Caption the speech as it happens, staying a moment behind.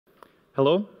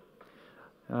Hello,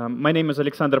 my name is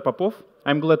Alexander Popov.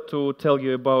 I'm glad to tell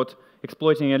you about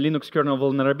exploiting a Linux kernel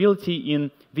vulnerability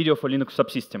in Video for Linux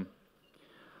subsystem.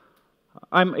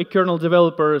 I'm a kernel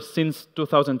developer since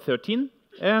 2013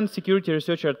 and security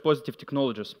researcher at Positive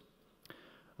Technologies.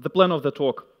 The plan of the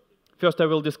talk. First, I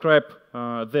will describe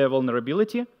the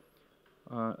vulnerability.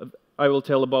 I will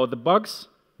tell about the bugs,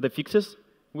 the fixes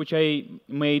which I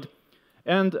made,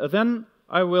 and then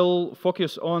I will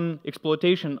focus on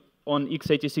exploitation on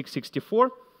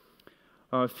x86-64.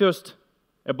 First,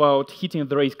 about hitting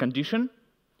the race condition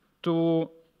to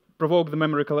provoke the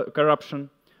memory corruption.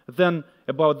 Then,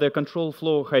 about the control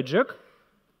flow hijack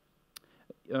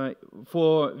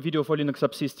for Video for Linux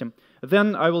subsystem.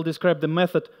 Then, I will describe the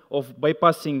method of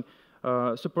bypassing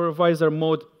supervisor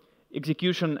mode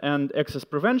execution and access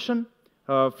prevention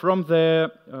from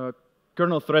the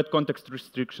kernel thread context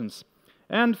restrictions.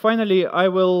 And finally, I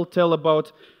will tell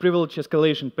about privilege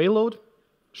escalation payload,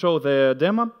 show the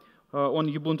demo on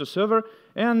Ubuntu server,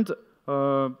 and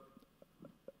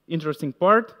interesting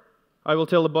part, I will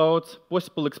tell about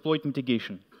possible exploit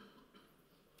mitigation.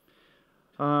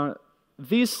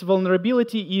 This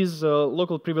vulnerability is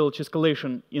local privilege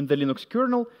escalation in the Linux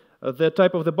kernel. The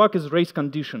type of the bug is race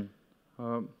condition.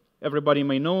 Everybody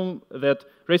may know that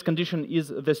race condition is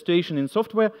the situation in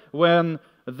software when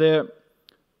the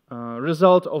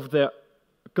result of the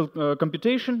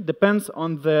computation depends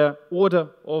on the order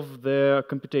of the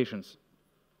computations.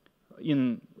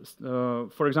 In,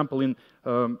 for example, in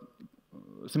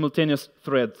simultaneous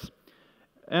threads.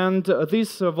 And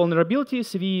this vulnerability,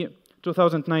 CV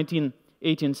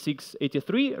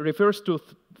 2019-18683, refers to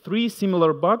three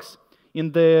similar bugs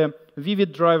in the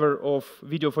Vivid driver of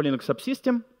Video for Linux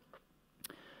subsystem.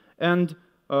 And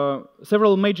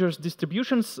several major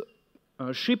distributions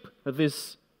ship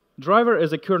this driver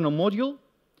as a kernel module.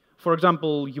 For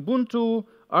example, Ubuntu,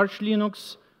 Arch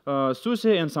Linux,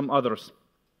 SUSE, and some others.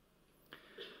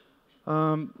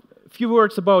 Few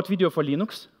words about Video for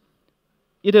Linux.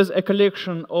 It is a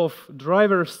collection of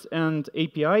drivers and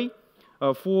API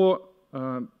for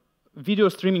video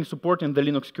streaming support in the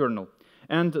Linux kernel.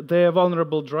 And the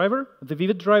vulnerable driver, the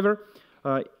Vivid driver,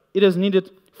 it is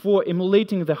needed for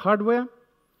emulating the hardware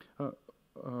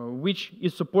which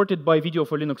is supported by Video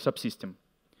for Linux subsystem.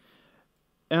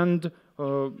 And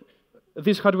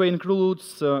this hardware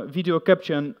includes video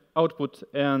capture and output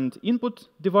and input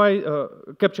device,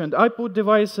 capture and output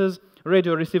devices,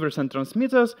 radio receivers and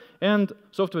transmitters, and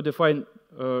software-defined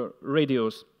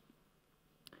radios.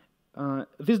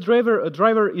 This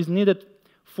driver is needed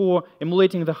for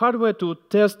emulating the hardware to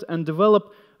test and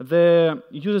develop the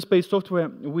user space software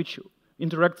which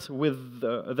interacts with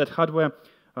that hardware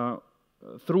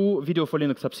through Video for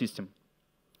Linux subsystem.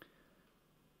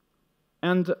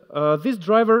 And this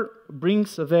driver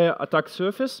brings the attack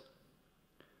surface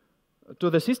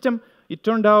to the system. It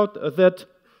turned out that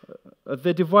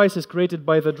the devices created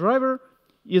by the driver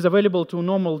is available to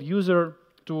normal user,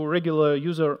 to regular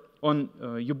user on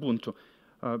Ubuntu.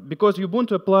 Because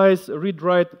Ubuntu applies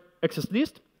read-write access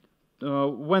list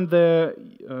when the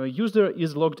user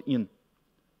is logged in.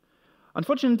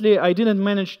 Unfortunately, I didn't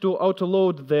manage to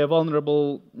auto-load the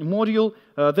vulnerable module.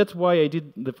 That's why I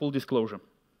did the full disclosure.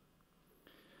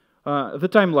 The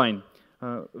timeline.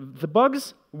 The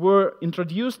bugs were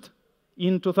introduced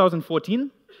in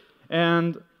 2014,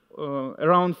 and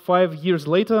around 5 years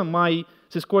later, my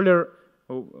syscaller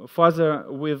fuzzer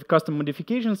with custom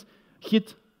modifications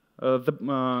hit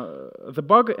the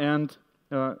bug and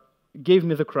gave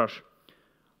me the crash.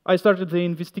 I started the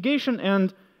investigation,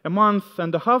 and a month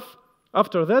and a half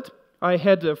after that, I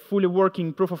had a fully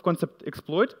working proof of concept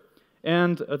exploit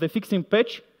and the fixing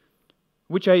patch,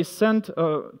 which I sent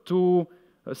to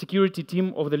a security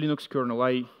team of the Linux kernel.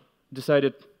 I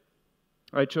decided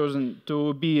I chosen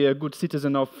to be a good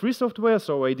citizen of free software,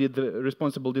 so I did the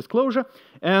responsible disclosure.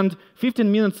 And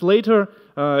 15 minutes later,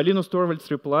 Linus Torvalds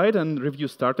replied and review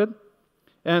started.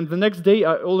 And the next day,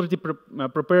 I already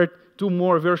prepared 2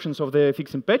 more versions of the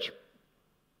fixing patch.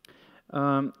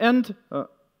 And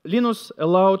Linus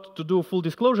allowed to do full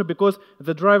disclosure because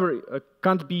the driver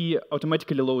can't be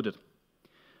automatically loaded.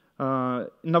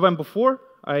 November 2,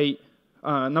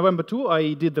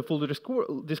 I did the full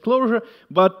disclosure,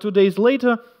 but 2 days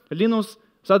later, Linus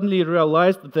suddenly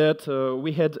realized that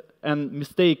we had a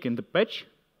mistake in the patch.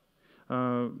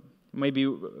 Maybe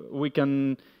we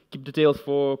can keep details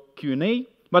for Q&A,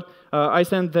 but I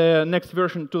sent the next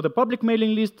version to the public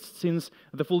mailing list since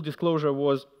the full disclosure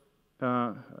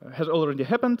has already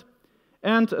happened,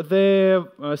 and the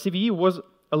CVE was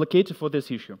allocated for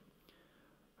this issue.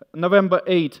 November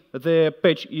 8, the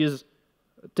patch is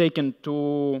taken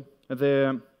to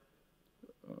the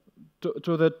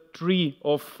to the tree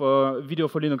of Video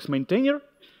for Linux maintainer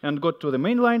and got to the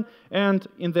main line. And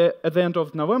at the end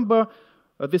of November,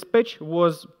 this patch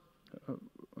was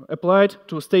applied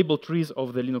to stable trees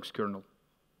of the Linux kernel.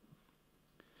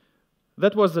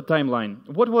 That was the timeline.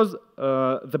 What was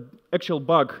the actual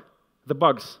bugs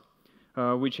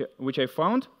which I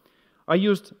found?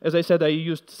 As I said, I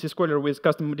used syscaller with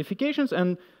custom modifications,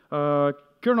 and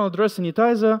kernel address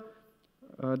sanitizer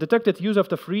detected use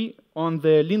after free on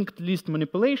the linked list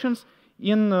manipulations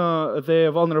in the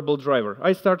vulnerable driver.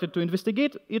 I started to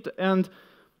investigate it, and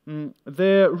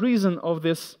the reason of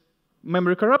this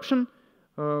memory corruption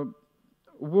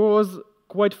was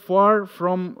quite far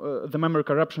from the memory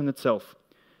corruption itself.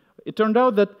 It turned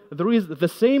out that there is the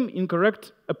same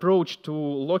incorrect approach to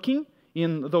locking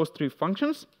in those three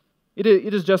functions. It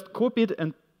is just copied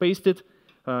and pasted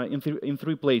in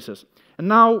three places. And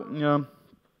now,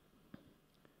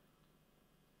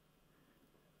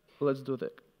 let's do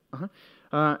that.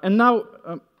 And now,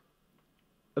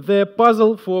 the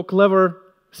puzzle for clever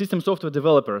system software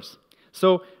developers.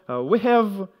 So we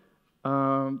have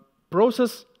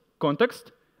process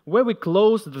context where we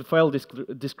close the file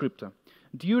descriptor.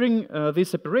 During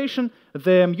this operation,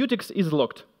 the mutex is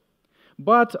locked.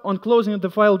 But on closing the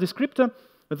file descriptor,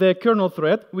 the kernel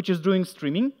thread, which is doing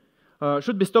streaming,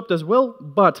 should be stopped as well,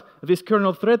 but this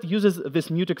kernel thread uses this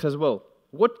mutex as well.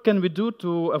 What can we do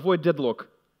to avoid deadlock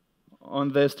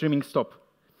on the streaming stop?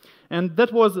 And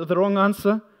that was the wrong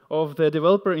answer of the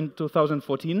developer in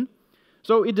 2014.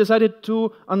 So it decided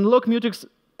to unlock mutex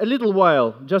a little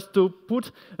while, just to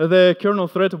put the kernel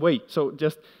thread away. So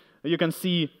just you can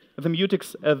see the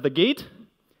mutex at the gate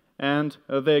and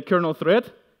the kernel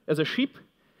thread as a sheep,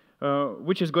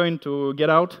 which is going to get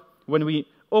out when we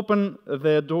open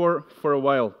the door for a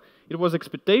while. It was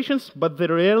expectations, but the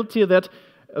reality that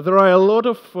there are a lot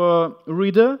of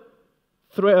reader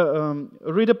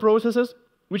processes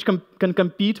which can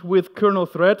compete with kernel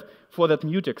thread for that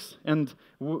mutex and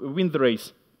win the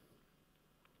race.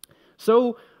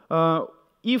 So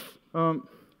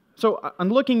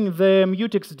unlocking the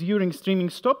mutex during streaming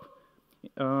stop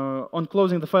on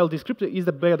closing the file descriptor is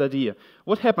a bad idea.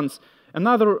 What happens?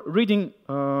 Another reading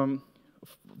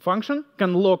function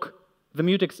can lock the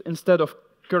mutex instead of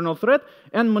kernel thread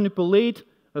and manipulate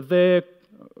the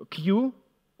queue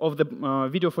of the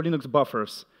Video for Linux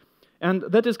buffers. And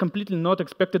that is completely not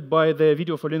expected by the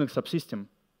Video for Linux subsystem,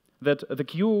 that the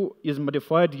queue is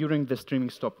modified during the streaming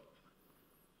stop.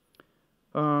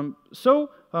 That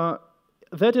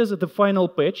is the final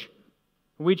patch,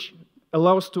 which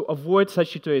allows to avoid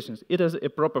such situations. It is a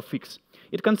proper fix.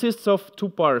 It consists of two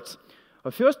parts.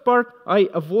 First part, I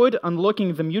avoid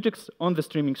unlocking the mutex on the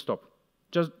streaming stop.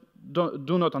 Just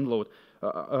do not unload.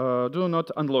 Do not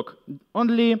unlock.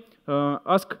 Only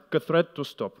ask the thread to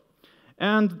stop.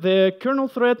 And the kernel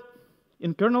thread,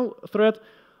 in kernel thread,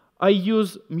 I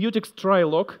use mutex try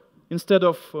lock instead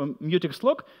of mutex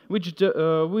lock,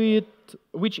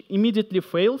 which immediately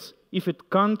fails if it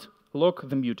can't lock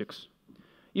the mutex.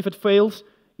 If it fails,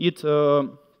 it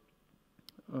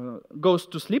goes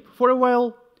to sleep for a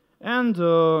while and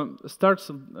starts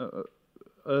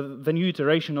the new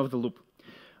iteration of the loop.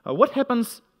 What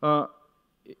happens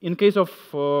in case of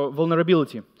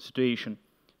vulnerability situation?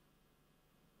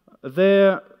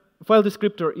 The file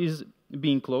descriptor is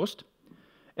being closed,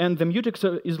 and the mutex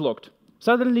is locked.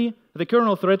 Suddenly, the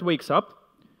kernel thread wakes up.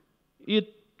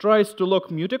 It tries to lock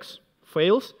mutex,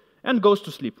 fails, and goes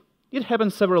to sleep. It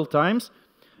happens several times,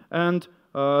 and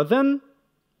then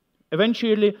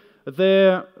eventually,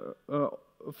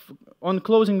 on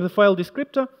closing the file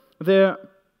descriptor, the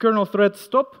kernel thread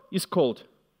stop is called.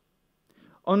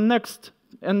 Next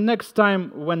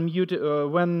time when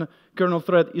kernel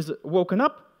thread is woken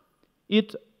up,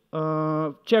 it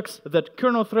checks that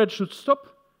kernel thread should stop,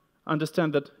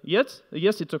 understand that yes,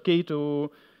 it's okay to,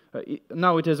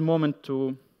 now it is a moment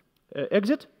to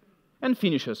exit, and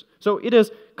finishes. So it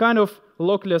is kind of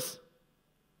lockless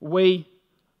way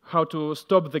how to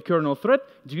stop the kernel thread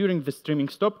during the streaming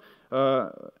stop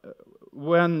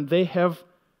when they have,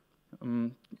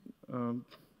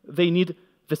 they need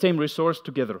the same resource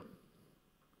together.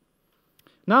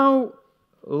 Now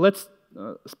let's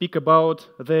speak about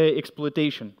the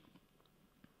exploitation.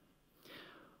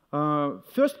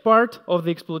 First part of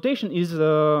the exploitation is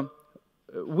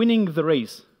winning the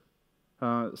race,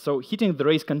 so hitting the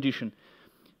race condition.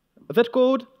 That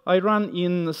code I run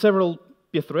in several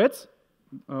pthreads,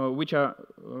 which are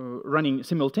running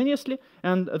simultaneously,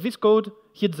 and this code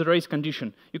hits the race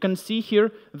condition. You can see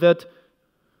here that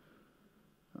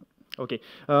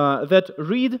that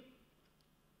read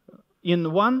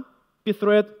in one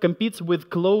pthread competes with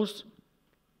close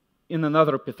in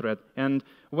another pthread. And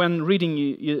when reading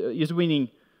is winning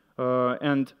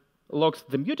and locks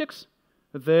the mutex,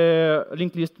 the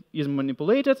linked list is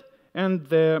manipulated, and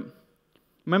the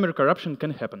memory corruption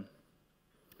can happen.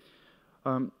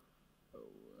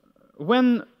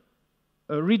 When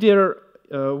a reader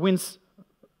wins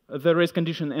the race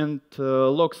condition and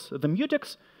locks the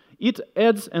mutex, it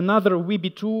adds another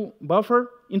VB2 buffer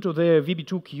into the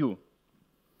VB2 queue.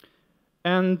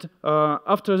 And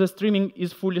after the streaming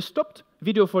is fully stopped,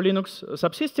 Video for Linux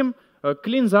subsystem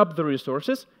cleans up the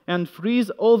resources and frees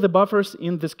all the buffers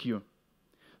in this queue.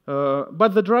 But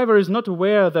the driver is not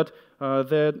aware that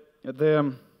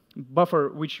the buffer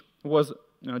which was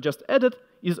just added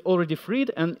is already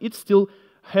freed, and it still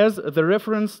has the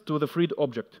reference to the freed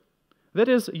object. That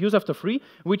is use after free,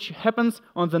 which happens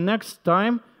on the next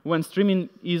time when streaming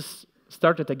is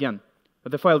started again.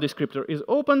 The file descriptor is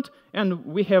opened, and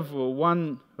we have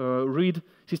one read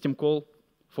system call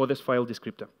for this file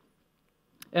descriptor.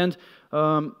 And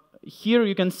here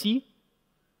you can see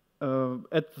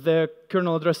at the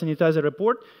kernel address sanitizer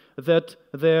report that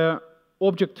the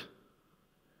object,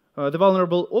 the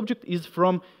vulnerable object, is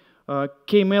from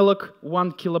kmalloc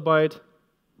 1 kilobyte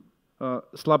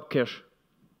slab cache.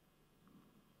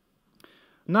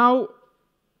 Now,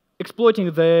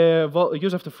 exploiting the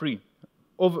use after free,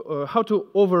 how to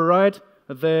override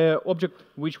the object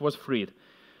which was freed.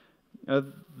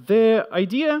 The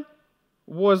idea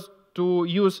was to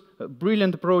use a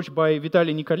brilliant approach by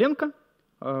Vitaly Nikolenko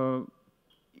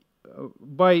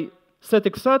by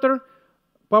setexator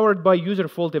powered by user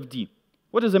fault fd.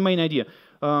 What is the main idea?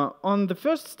 On the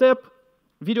first step,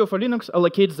 Video for Linux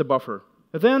allocates the buffer.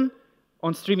 Then,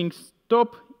 on streaming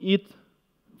stop, it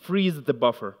frees the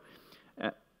buffer.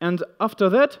 And after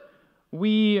that,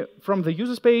 from the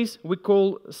user space, we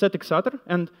call setexator,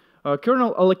 and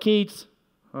kernel allocates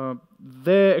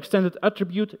the extended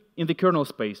attribute in the kernel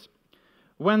space.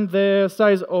 When the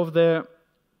size of the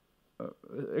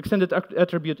extended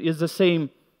attribute is the same,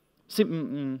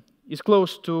 is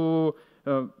close to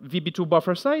VB2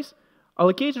 buffer size,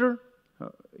 allocator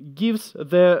gives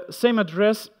the same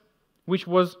address which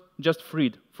was just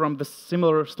freed from the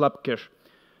similar slab cache.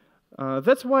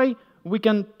 That's why we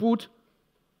can put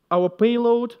our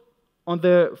payload on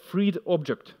the freed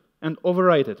object and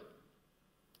overwrite it.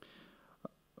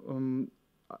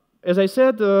 As I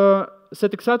said,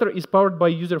 setexator is powered by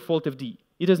user fault fd.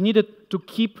 It is needed to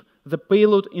keep the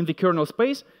payload in the kernel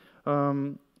space.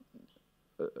 There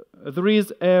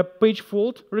is a page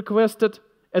fault requested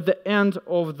at the end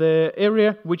of the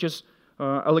area which is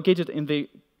allocated in the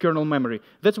kernel memory.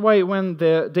 That's why when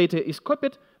the data is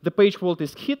copied, the page fault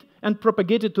is hit and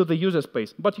propagated to the user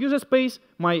space. But user space,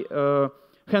 my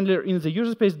handler in the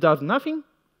user space does nothing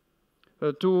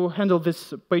to handle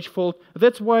this page fault.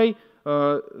 That's why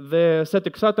the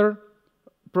setexator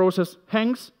process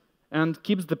hangs and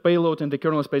keeps the payload in the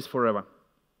kernel space forever.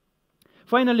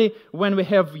 Finally, when we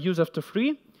have use after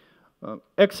free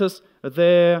access,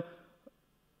 the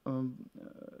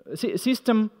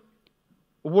system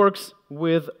works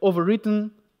with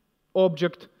overwritten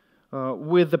object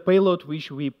with the payload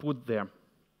which we put there.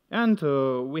 And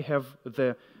we have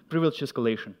the privilege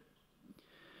escalation.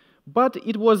 But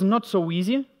it was not so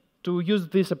easy to use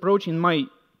this approach in my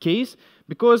case,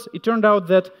 because it turned out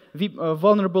that the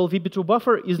vulnerable VB2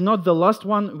 buffer is not the last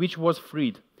one which was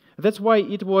freed. That's why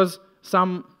it was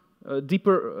somewhere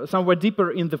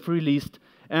deeper in the free list,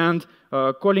 and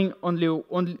calling only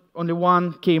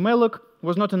one kmalloc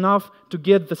was not enough to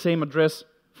get the same address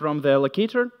from the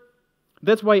allocator.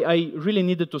 That's why I really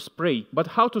needed to spray. But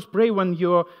how to spray when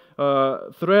your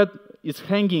thread is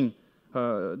hangs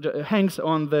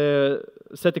on the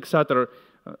setexator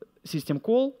system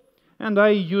call? And I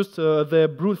used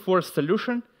the brute force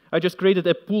solution. I just created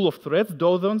a pool of threads,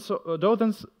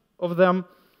 dozens of them,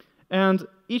 and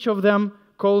each of them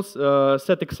calls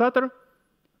setexator,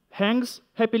 hangs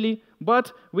happily,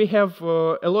 but we have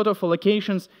a lot of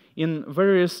allocations in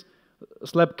various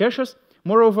slab caches.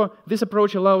 Moreover, this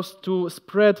approach allows to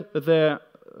spread the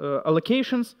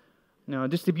allocations,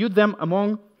 distribute them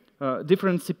among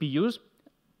different CPUs,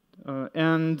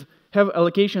 and have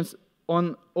allocations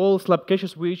on all slab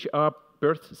caches which are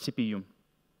per CPU.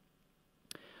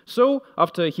 So,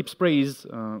 after heap spray is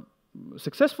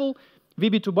successful,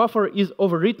 VB2 buffer is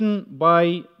overwritten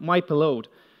by my payload,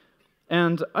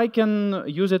 and I can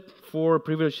use it for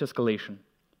privilege escalation.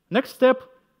 Next step,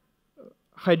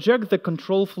 hijack the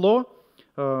control flow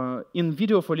in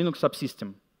Video for Linux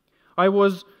subsystem. I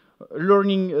was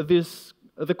learning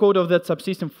the code of that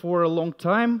subsystem for a long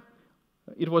time.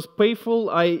 It was painful.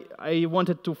 I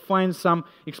wanted to find some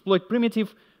exploit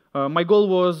primitive. My goal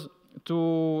was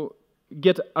to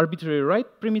get arbitrary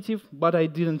write primitive, but I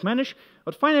didn't manage.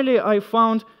 But finally, I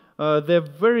found the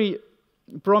very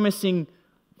promising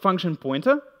function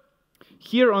pointer.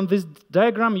 Here on this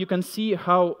diagram, you can see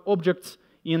how objects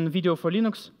in Video for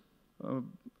Linux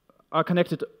are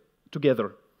connected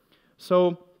together.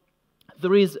 So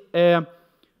there is a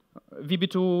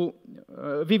VB2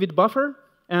 vivid buffer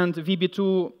and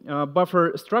VB2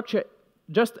 buffer structure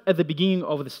just at the beginning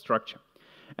of the structure.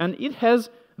 And it has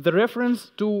the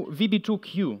reference to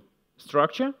VB2Q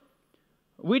structure,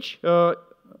 which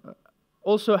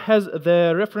also has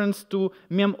the reference to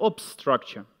memops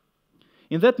structure.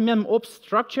 In that memops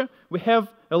structure, we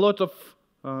have a lot of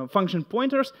function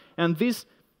pointers, and this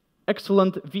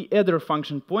excellent vadder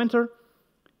function pointer,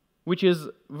 which is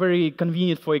very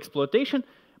convenient for exploitation.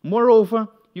 Moreover,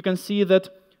 you can see that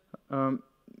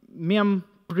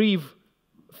memprev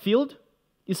field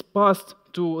is passed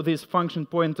to this function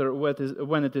pointer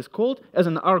when it is called as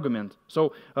an argument.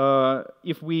 So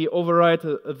if we override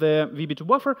the VB2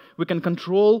 buffer, we can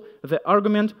control the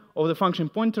argument of the function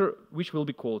pointer, which will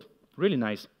be called. Really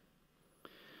nice.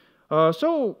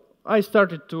 So I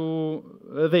started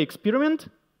the experiment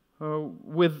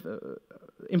with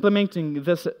implementing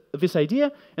this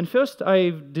idea. And first,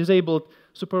 I disabled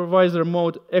supervisor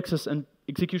mode access and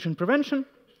execution prevention,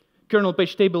 kernel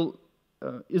page table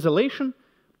isolation,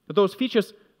 those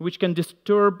features which can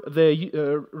disturb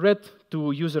the read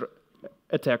to user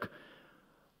attack.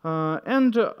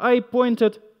 And I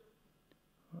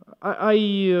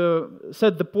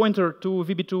set the pointer to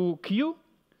VB2Q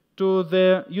to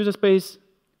the user space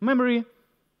memory,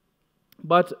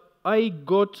 but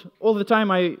all the time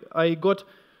I got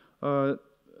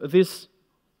this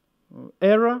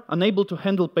error, unable to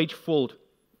handle page fault.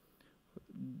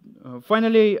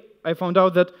 Finally, I found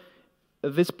out that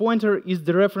this pointer is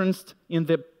dereferenced in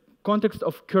the context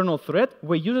of kernel thread,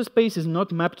 where user space is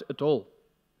not mapped at all.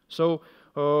 So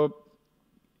that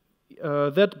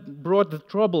brought the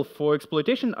trouble for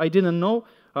exploitation. I didn't know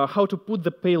how to put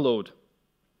the payload.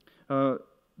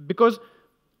 Because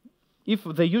if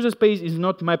the user space is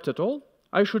not mapped at all,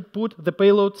 I should put the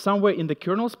payload somewhere in the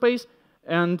kernel space,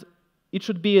 and it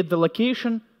should be at the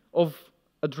location of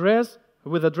address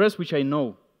with address which I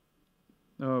know.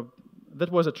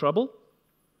 That was a trouble.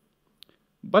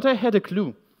 But I had a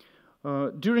clue.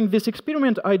 During this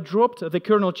experiment, I dropped the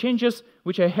kernel changes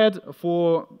which I had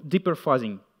for deeper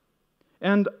fuzzing.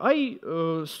 And I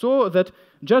saw that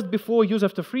just before use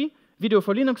after free, Video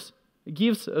for Linux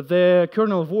gives the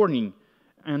kernel warning.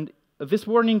 And this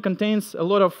warning contains a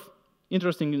lot of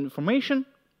interesting information.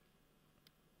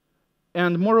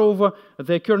 And moreover,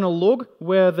 the kernel log,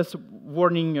 where this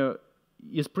warning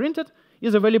is printed,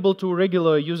 is available to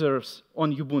regular users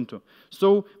on Ubuntu.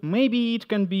 So maybe it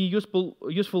can be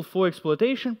useful for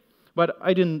exploitation, but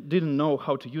I didn't know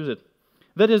how to use it.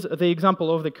 That is the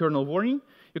example of the kernel warning.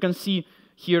 You can see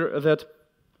here that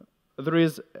there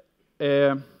is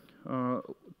a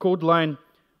code line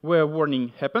where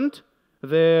warning happened,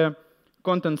 the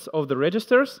contents of the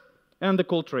registers, and the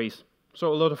call trace.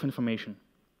 So a lot of information.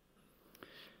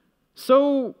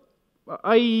 So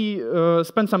I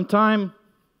spent some time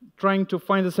trying to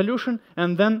find a solution,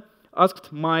 and then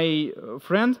asked my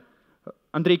friend,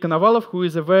 Andrei Konovalov, who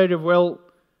is a very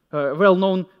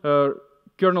well-known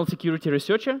kernel security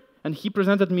researcher, and he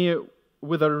presented me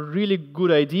with a really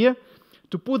good idea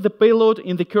to put the payload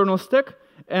in the kernel stack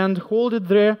and hold it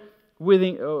there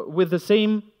with the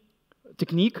same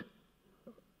technique,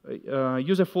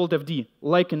 user fault FD,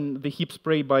 like in the heap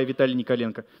spray by Vitaly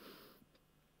Nikolenko.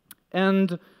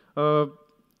 And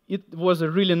it was a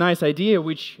really nice idea,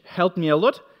 which helped me a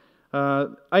lot.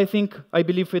 I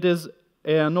believe it is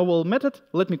a novel method.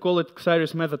 Let me call it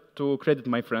Xarius method to credit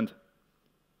my friend.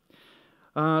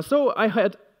 So I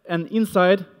had an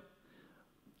insight.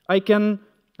 I can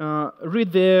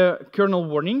read the kernel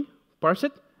warning, parse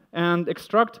it, and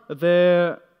extract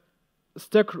the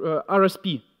stack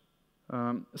RSP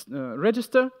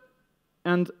register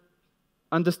and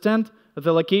understand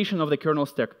the location of the kernel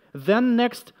stack. Then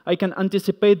next, I can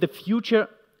anticipate the future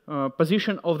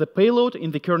position of the payload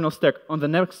in the kernel stack on the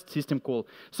next system call.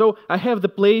 So I have the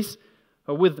place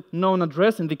with known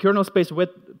address in the kernel space where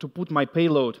to put my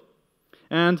payload.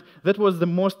 And that was the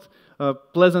most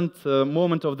pleasant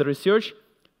moment of the research,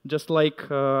 just like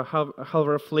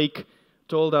Halvor Flake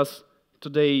told us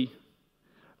today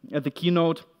at the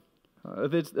keynote.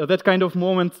 That kind of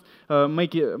moment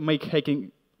make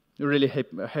hacking really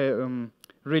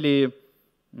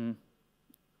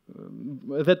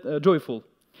joyful.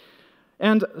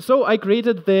 And so I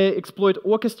created the exploit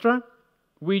orchestra,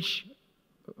 which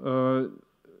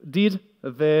did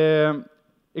the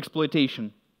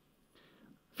exploitation.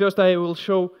 First, I will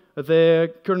show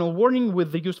the kernel warning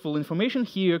with the useful information.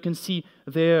 Here you can see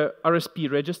the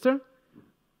RSP register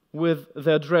with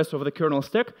the address of the kernel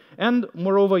stack. And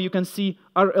moreover, you can see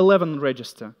R11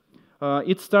 register.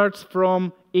 It starts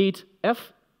from 8F,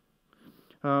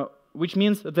 which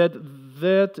means that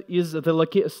that is the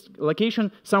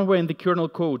location somewhere in the kernel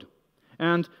code.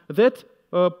 And that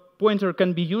pointer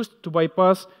can be used to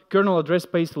bypass kernel address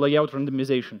space layout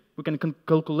randomization. We can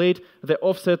calculate the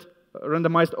offset,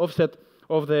 randomized offset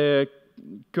of the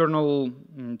kernel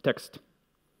text.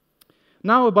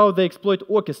 Now about the exploit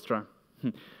orchestra.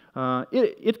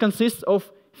 It consists of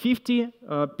 50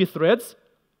 pthreads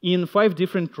in 5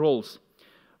 different roles.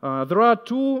 There are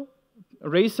 2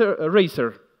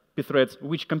 racer pthreads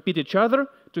which compete each other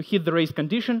to hit the race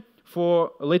condition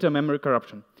for later memory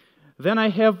corruption. Then I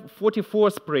have 44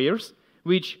 sprayers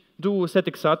which do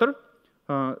static stutter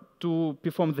to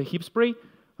perform the heap spray,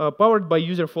 powered by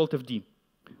user fault FD.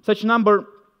 Such number,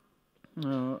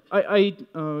 I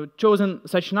chosen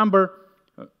such number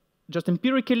just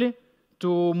empirically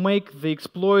to make the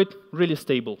exploit really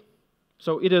stable.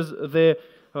 So it is the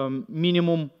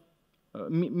minimal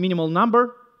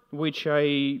number which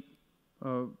I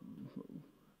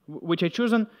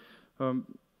chosen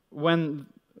when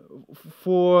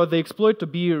for the exploit to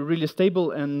be really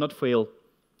stable and not fail.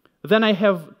 Then I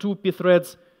have 2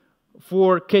 pthreads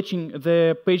for catching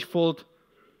the page fault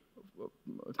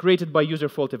created by user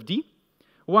fault FD.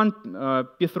 1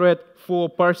 pthread for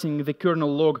parsing the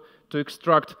kernel log to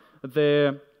extract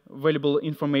the valuable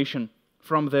information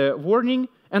from the warning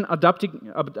and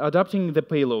adapting the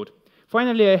payload.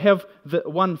 Finally, I have the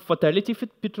 1 fatality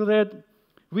pthread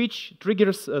which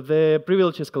triggers the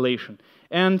privilege escalation.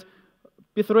 And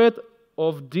pthread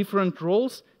of different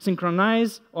roles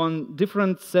synchronize on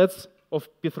different sets of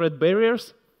pthread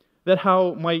barriers. That's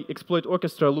how my exploit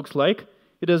orchestra looks like.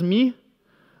 It is me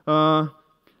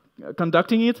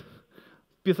conducting it,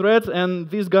 pthreads, and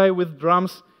this guy with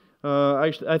drums.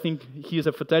 I think he is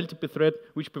a fatality pthread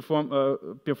which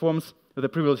performs the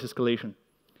privilege escalation.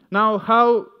 Now,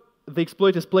 how the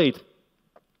exploit is played.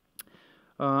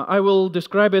 I will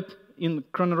describe it in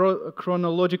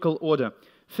chronological order.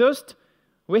 First,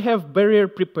 we have barrier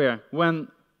prepare,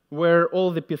 where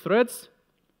all the pthreads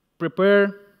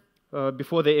prepare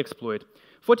before they exploit.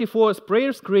 44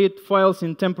 sprayers create files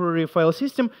in temporary file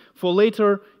system for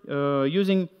later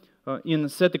using in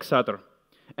static stutter.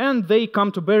 And they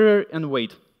come to barrier and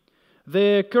wait.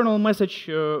 The kernel message,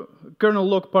 kernel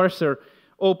log parser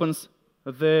opens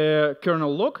the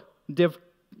kernel log, dev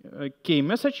k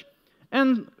message,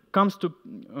 and comes to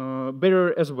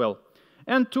barrier as well.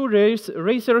 And 2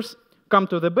 racers come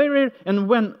to the barrier, and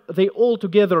when they all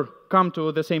together come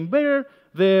to the same barrier,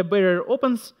 the barrier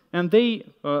opens, and they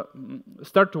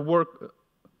start to work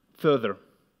further.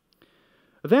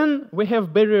 Then we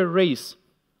have barrier race.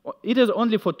 It is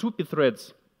only for 2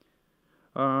 pthreads.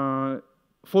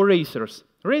 For racers.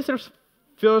 Racers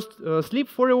first sleep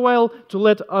for a while to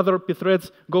let other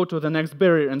pthreads go to the next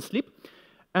barrier and sleep.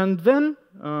 And then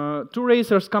 2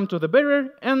 racers come to the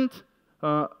barrier, and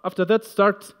after that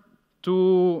start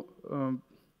to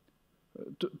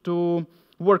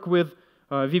work with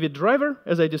Vivid driver,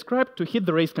 as I described, to hit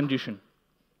the race condition.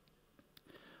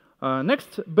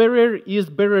 Next barrier is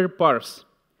barrier parse.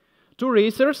 2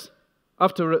 racers,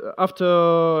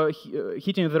 after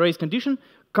hitting the race condition,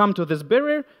 come to this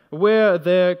barrier where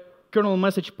the kernel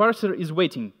message parser is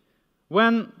waiting.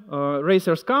 When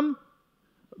racers come,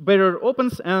 barrier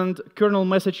opens, and kernel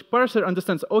message parser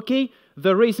understands, OK,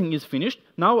 the racing is finished,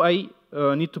 now I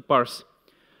need to parse.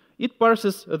 It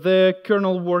parses the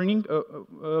kernel warning,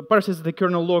 parses the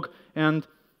kernel log, and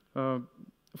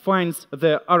finds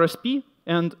the RSP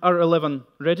and R11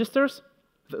 registers,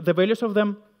 the values of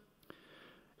them.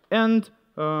 And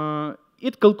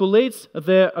it calculates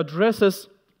the addresses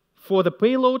for the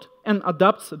payload and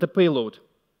adapts the payload.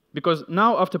 Because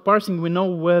now, after parsing, we know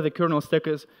where the kernel stack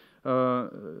is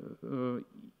in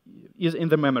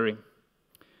the memory.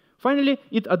 Finally,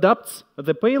 it adapts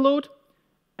the payload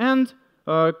and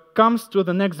comes to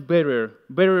the next barrier,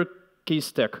 barrier case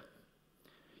stack.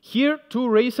 Here, 2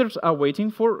 racers are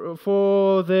waiting for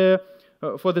this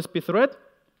pthread,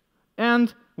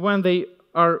 and when they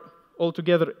are all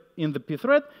together in the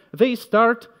pthread, they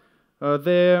start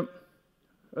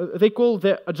they call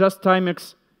the adjust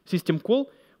timex system call,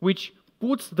 which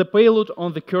puts the payload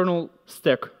on the kernel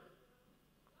stack.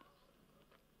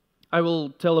 I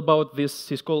will tell about this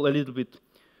syscall a little bit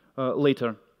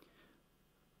later.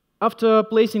 After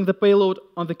placing the payload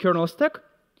on the kernel stack,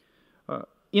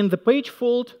 in the page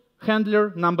fault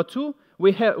handler number 2,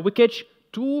 we catch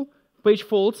 2 page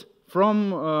faults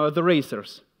from the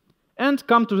racers. and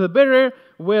come to the barrier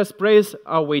where sprayers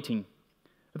are waiting.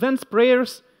 Then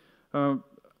sprayers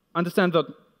understand that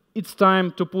it's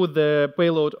time to put the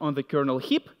payload on the kernel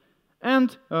heap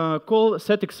and call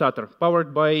setXutter,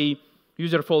 powered by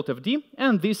user fault FD,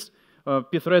 and these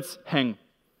pthreads hang.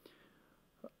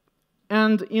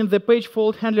 And in the page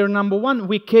fault handler number 1,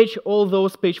 we catch all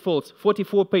those page faults,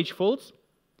 44 page faults,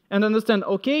 and understand,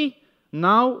 OK,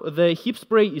 now the heap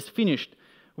spray is finished.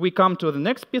 We come to the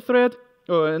next pthread,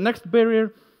 next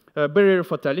barrier, barrier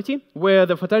fatality, where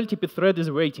the fatality pthread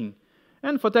is waiting.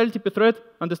 And fatality pthread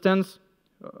understands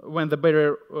when the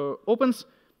barrier opens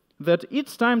that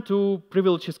it's time to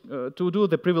do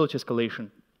the privilege escalation.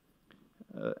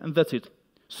 And that's it.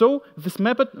 So this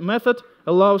method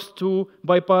allows to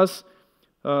bypass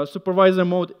supervisor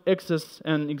mode access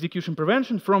and execution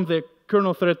prevention from the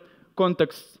kernel thread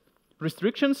context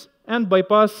restrictions and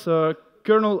bypass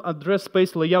kernel address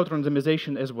space layout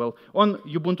randomization as well on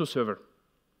Ubuntu server.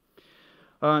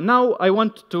 Now I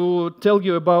want to tell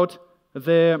you about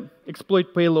the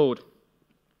exploit payload.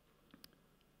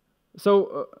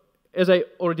 So as I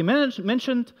already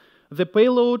mentioned, the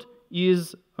payload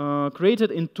is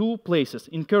created in 2 places,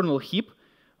 in kernel heap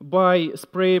by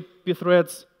spray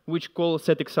pthreads which call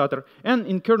setXutter, and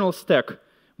in kernel stack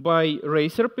by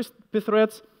racer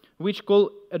pthreads which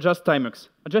call adjust timex.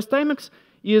 Adjust timex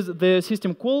is the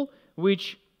system call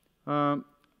which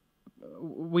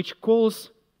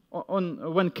calls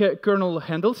on when kernel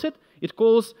handles it. It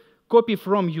calls copy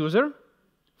from user,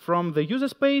 from the user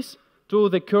space to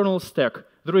the kernel stack.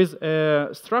 There is a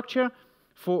structure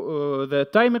for the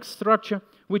timex structure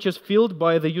which is filled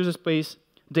by the user space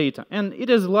data, and it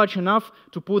is large enough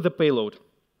to put the payload.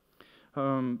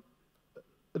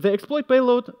 The exploit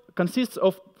payload consists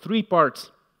of 3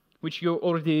 parts, which you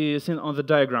already seen on the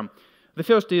diagram. The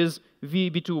first is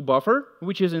VB2 buffer,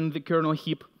 which is in the kernel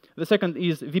heap. The second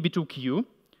is VB2Q,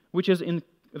 which is in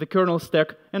the kernel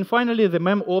stack. And finally, the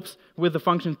memops with the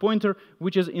function pointer,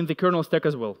 which is in the kernel stack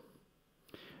as well.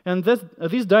 And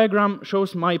this diagram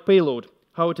shows my payload,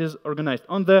 how it is organized.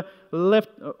 On the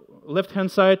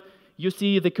left-hand side, you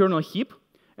see the kernel heap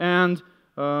and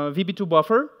VB2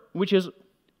 buffer, which is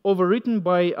overwritten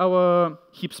by our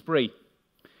heap spray.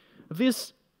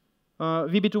 This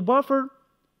VB2 buffer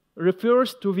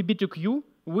refers to VB2Q,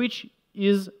 which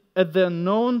is at the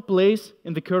known place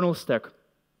in the kernel stack.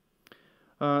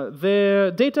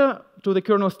 The data to the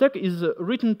kernel stack is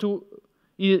written to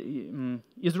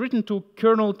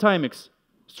kernel timex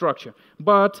structure,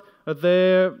 but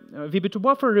the VB2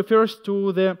 buffer refers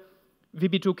to the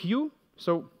VB2Q,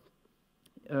 so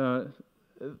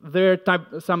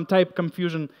some type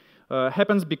confusion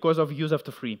happens because of use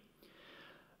after free.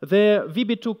 The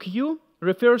VB2Q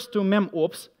refers to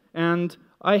memops, and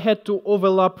I had to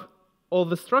overlap all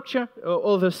the structures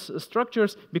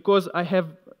because I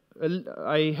have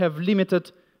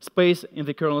limited space in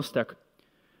the kernel stack.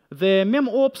 The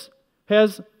memops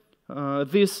has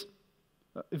this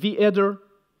vAdder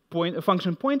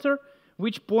function pointer,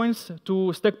 which points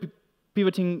to stack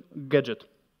pivoting gadget.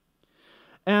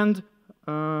 And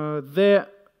the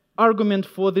argument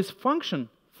for this function,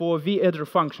 for vAdder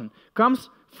function, comes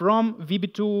from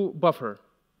VB2 buffer.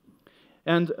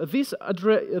 And this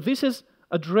is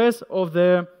address of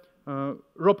the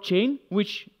ROP chain,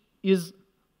 which is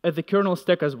at the kernel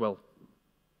stack as well.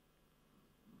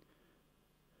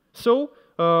 So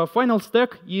final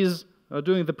stack is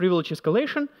doing the privilege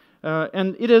escalation,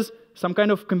 and it is some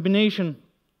kind of combination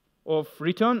of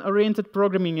return-oriented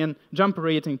programming and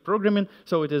jump-oriented programming,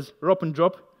 so it is ROP and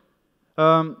drop.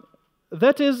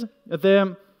 That is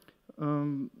the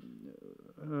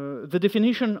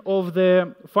definition of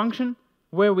the function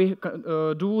where we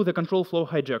do the control flow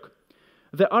hijack.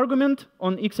 The argument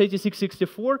on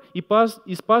x86-64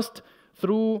 is passed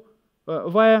through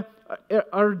via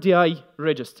RDI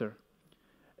register.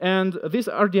 And this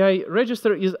RDI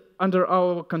register is under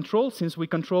our control since we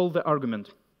control the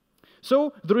argument.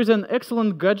 So there is an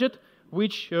excellent gadget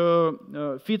which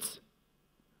fits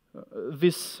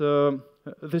these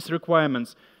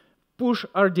requirements. Push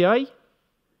RDI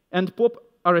and pop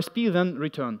RSP, then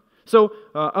return. So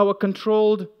our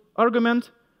controlled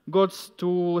argument goes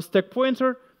to stack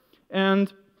pointer,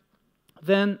 and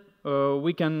then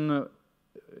we can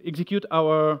execute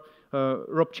our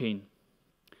ROP chain.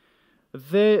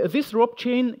 This ROP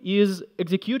chain is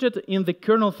executed in the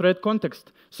kernel thread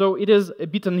context, so it is a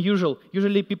bit unusual.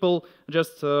 Usually people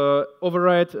just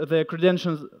override the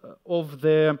credentials of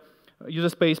the user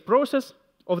space process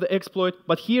of the exploit,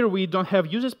 but here we don't have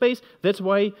user space. That's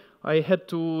why I had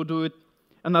to do it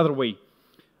another way.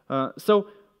 So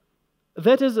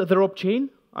that is the ROP chain.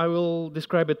 I will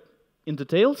describe it in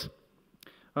details.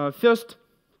 First,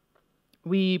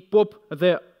 we pop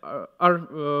the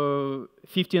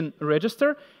R15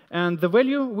 register, and the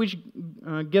value which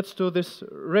gets to this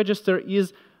register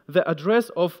is the address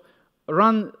of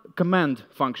run command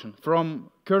function from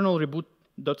kernel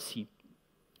reboot.c.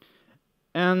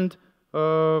 And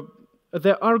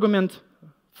the argument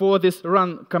for this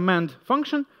run command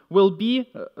function will be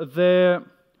the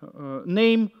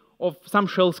name of some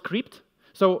shell script.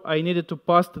 So I needed to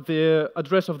pass the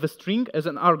address of the string as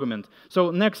an argument.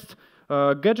 So next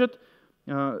gadget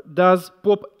does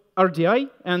pop RDI,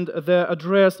 and the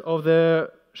address of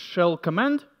the shell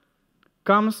command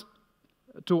comes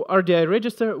to RDI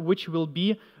register, which will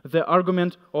be the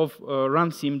argument of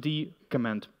run cmd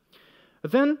command.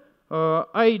 Then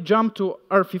I jump to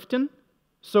R15,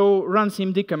 so run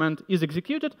cmd command is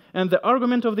executed, and the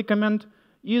argument of the command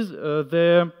is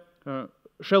the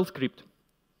shell script.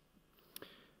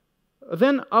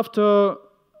 Then, after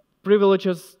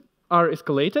privileges are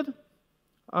escalated,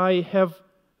 I have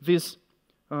this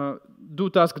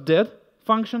doTaskDead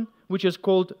function, which is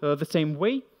called the same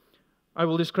way. I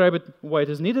will describe it why it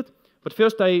is needed. But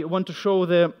first, I want to show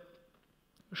the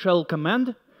shell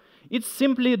command. It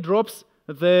simply drops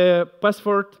the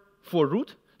password for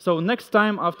root. So next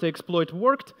time after exploit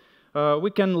worked,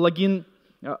 we can log in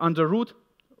under root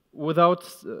without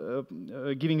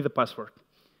giving the password.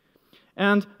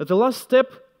 And the last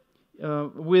step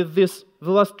with this,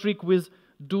 the last trick with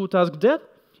doTaskDead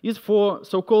is for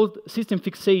so-called system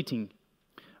fixating.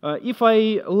 If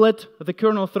I let the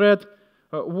kernel thread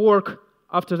work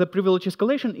after the privilege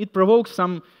escalation, it provokes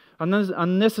some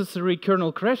unnecessary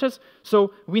kernel crashes,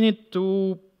 so we need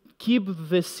to keep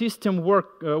the system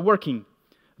working.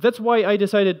 That's why I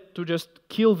decided to just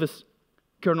kill this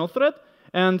kernel thread,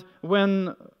 and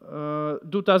when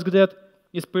doTaskDead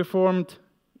is performed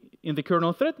in the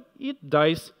kernel thread, it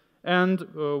dies, and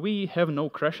we have no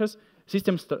crashes.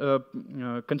 System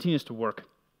continues to work.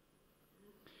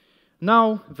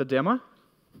 Now the demo.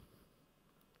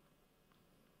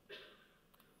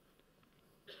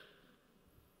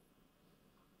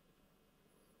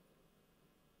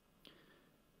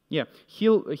 Yeah,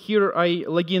 here I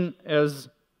log in as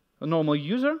a normal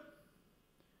user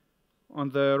on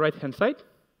the right-hand side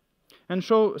and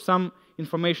show some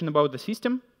information about the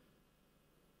system.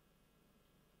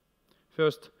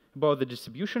 First, about the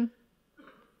distribution,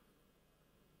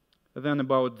 then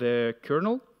about the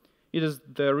kernel. It is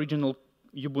the original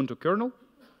Ubuntu kernel.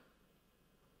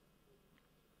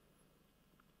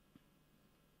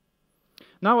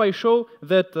 Now I show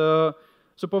that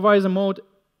supervisor mode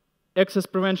access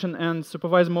prevention and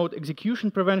supervisor mode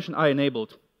execution prevention are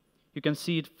enabled. You can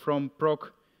see it from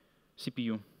proc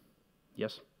CPU.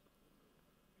 Yes.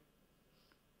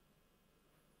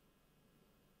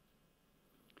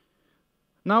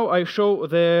 Now I show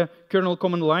the kernel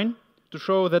command line to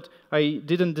show that I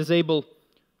didn't disable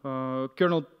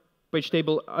kernel page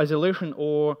table isolation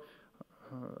or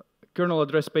kernel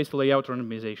address space layout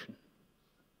randomization.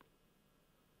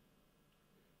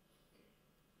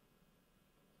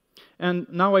 And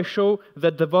now I show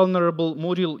that the vulnerable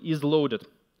module is loaded.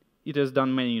 It is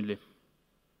done manually.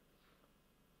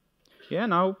 Yeah,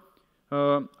 now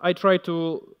I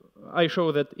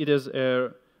show that it is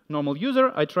a normal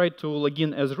user. I try to log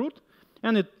in as root,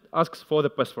 and it asks for the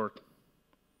password.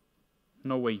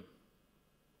 No way.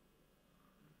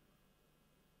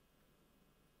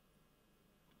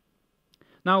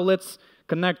 Now let's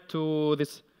connect to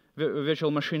this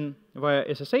virtual machine via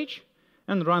SSH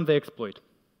and run the exploit.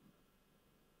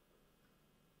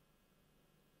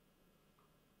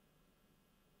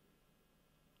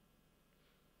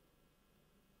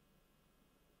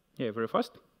 Yeah, very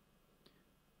fast.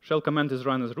 Shell command is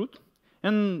run as root.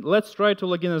 And let's try to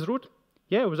log in as root.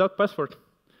 Yeah, without password.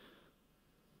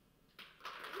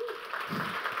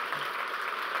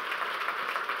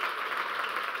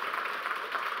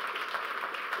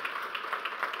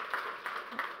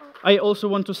 I also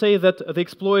want to say that the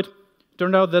exploit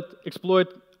turned out that exploit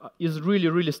is really,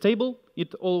 really stable.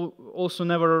 It also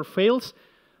never fails.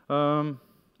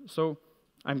 So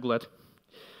I'm glad.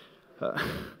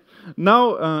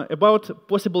 Now, about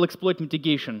possible exploit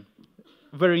mitigation.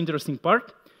 Very interesting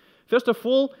part. First of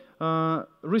all,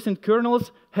 recent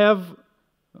kernels have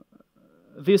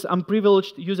this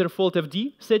unprivileged user fault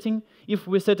FD setting. If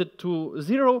we set it to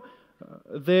 0,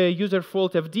 the user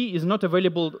fault FD is not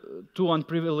available to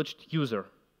unprivileged user.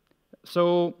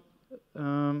 So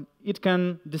it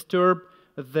can disturb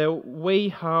the way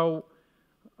how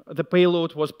the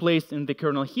payload was placed in the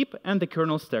kernel heap and the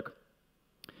kernel stack.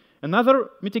 Another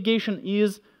mitigation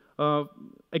is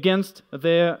against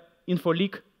the info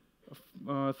leak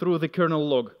through the kernel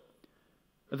log.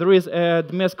 there is a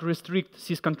dmask restrict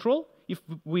syscontrol. If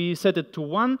we set it to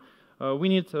 1, we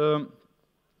need,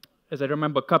 as I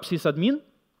remember, capsysadmin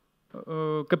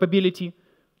capability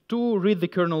to read the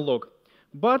kernel log.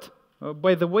 But,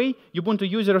 by the way, Ubuntu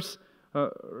users,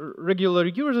 regular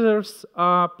users,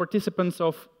 are participants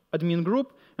of admin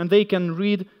group, and they can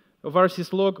read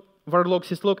varlog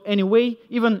syslog anyway,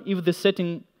 even if the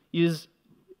setting is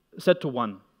set to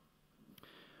 1.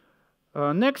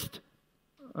 Next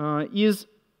is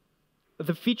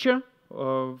the feature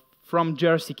from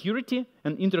JR Security,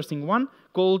 an interesting one,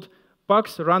 called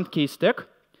pax run kstack.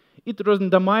 It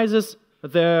randomizes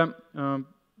the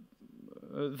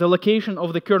location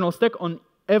of the kernel stack on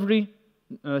every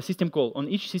system call, on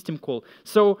each system call.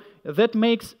 So that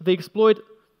makes the exploit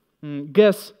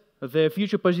guess the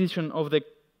future position of the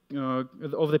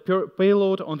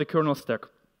payload on the kernel stack.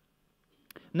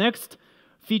 Next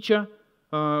feature,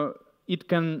 it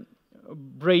can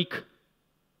break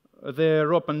the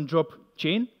ROP and drop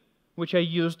chain, which I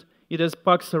used. It has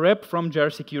pax rep from JR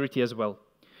Security as well.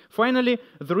 Finally,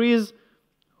 there is,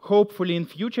 hopefully in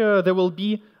future, there will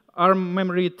be ARM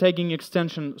memory tagging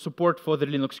extension support for the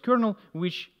Linux kernel,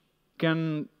 which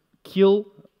can kill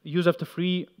use after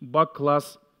free bug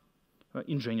class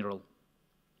in general.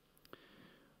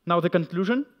 Now the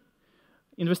conclusion.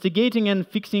 Investigating and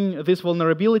fixing this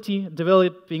vulnerability,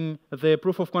 developing the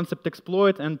proof of concept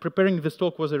exploit, and preparing this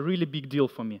talk was a really big deal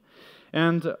for me.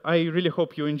 And I really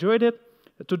hope you enjoyed it.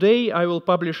 Today I will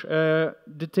publish a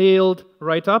detailed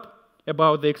write-up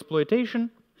about the exploitation.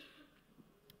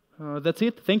 That's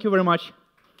it. Thank you very much.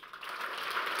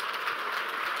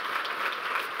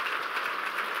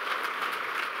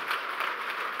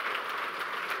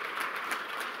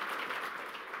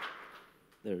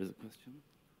 There is a question.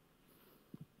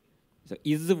 So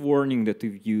is the warning that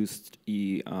you've used,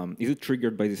 is it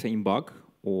triggered by the same bug,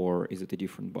 or is it a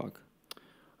different bug?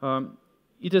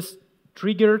 It is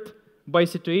triggered by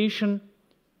situation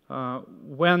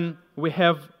when we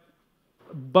have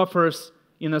buffers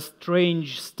in a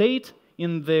strange state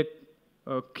in the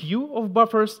queue of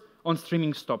buffers on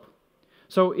streaming stop.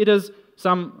 So it is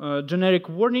some generic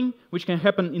warning which can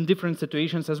happen in different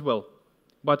situations as well.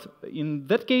 But in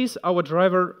that case, our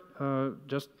driver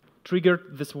just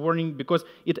triggered this warning because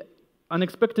it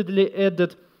unexpectedly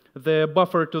added the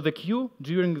buffer to the queue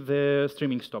during the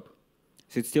streaming stop.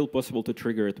 So it's still possible to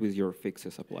trigger it with your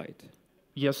fixes applied?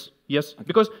 Yes, yes, okay.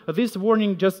 Because this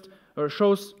warning just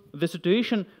shows the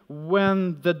situation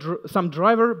when some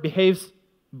driver behaves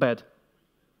bad.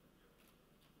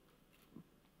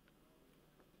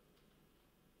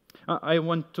 I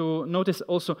want to notice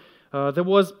also there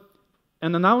was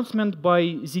an announcement by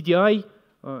ZDI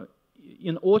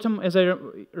in autumn, as I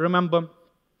remember,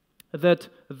 that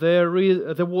there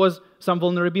was some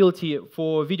vulnerability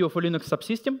for Video for Linux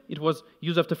subsystem. It was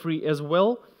use after free as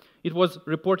well. It was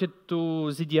reported to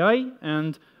ZDI,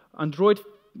 and Android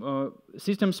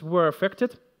systems were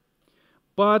affected,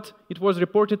 but it was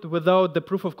reported without the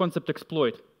proof of concept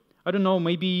exploit. I don't know,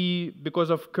 maybe because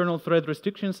of kernel thread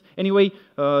restrictions. Anyway,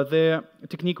 the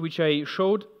technique which I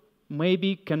showed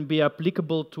maybe can be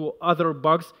applicable to other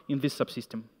bugs in this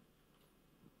subsystem.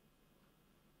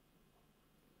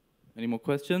 Any more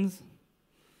questions?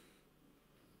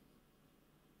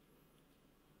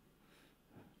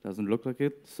 Doesn't look like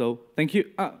it. So thank you.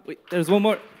 Ah, wait, there's one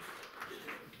more.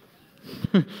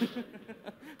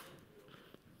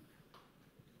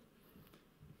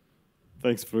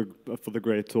 Thanks for the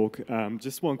great talk.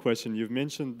 Just one question. You've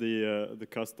mentioned the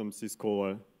custom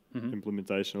syscaller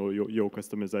implementation or your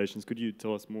customizations. Could you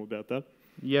tell us more about that?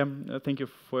 Yeah, thank you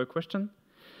for your question.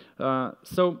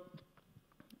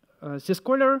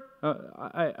 Syscaller,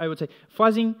 I would say,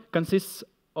 fuzzing consists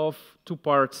of two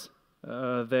parts,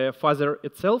 the fuzzer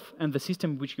itself and the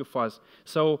system which you fuzz.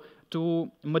 So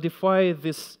to modify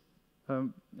this,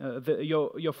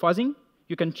 your fuzzing,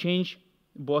 you can change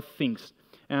both things.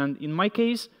 And in my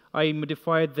case, I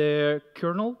modified the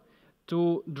kernel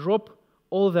to drop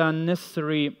all the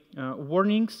unnecessary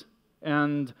warnings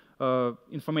and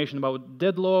information about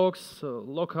deadlocks,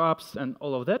 lockups, and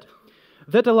all of that.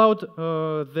 That allowed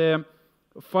the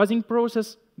fuzzing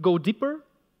process go deeper.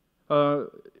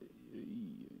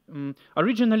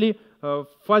 Originally,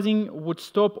 fuzzing would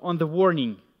stop on the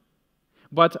warning,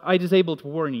 but I disabled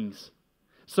warnings.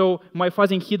 So my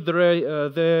fuzzing hit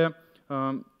the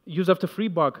use after free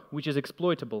bug, which is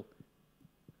exploitable.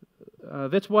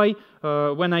 That's why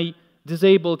when I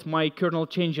disabled my kernel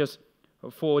changes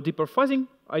for deeper fuzzing,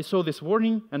 I saw this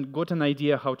warning and got an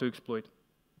idea how to exploit.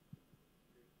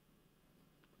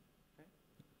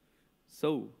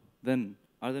 So then,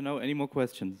 are there now any more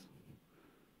questions?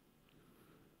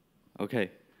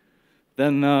 Okay.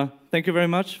 Then thank you very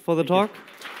much for the talk.